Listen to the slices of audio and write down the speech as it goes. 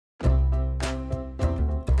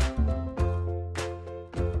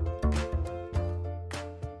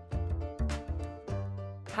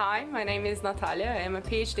Hi, my name is Natalia. I am a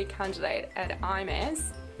PhD candidate at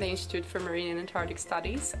IMAS, the Institute for Marine and Antarctic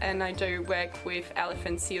Studies, and I do work with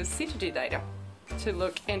elephant seal CTG data to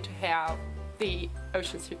look into how the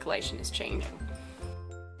ocean circulation is changing.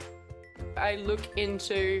 I look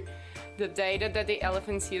into the data that the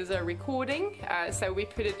elephant seals are recording, so we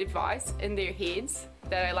put a device in their heads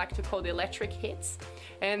that I like to call the electric heads,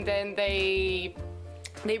 and then they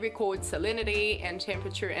record salinity and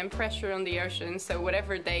temperature and pressure on the ocean, so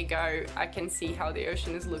wherever they go I can see how the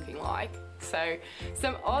ocean is looking like. So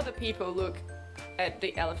some other people look at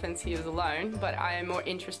the elephant seals alone, but I am more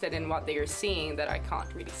interested in what they are seeing that I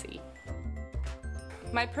can't really see.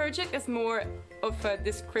 My project is more of a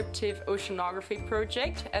descriptive oceanography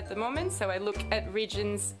project at the moment, so I look at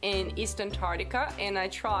regions in East Antarctica and I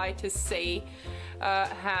try to see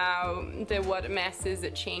how the water masses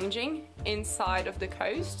are changing inside of the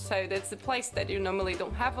coast. So that's a place that you normally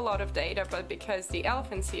don't have a lot of data, but because the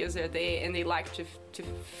elephant seals are there and they like to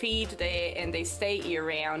feed there and they stay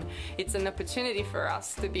year-round, it's an opportunity for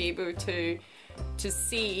us to be able to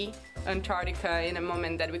see Antarctica in a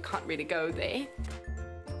moment that we can't really go there.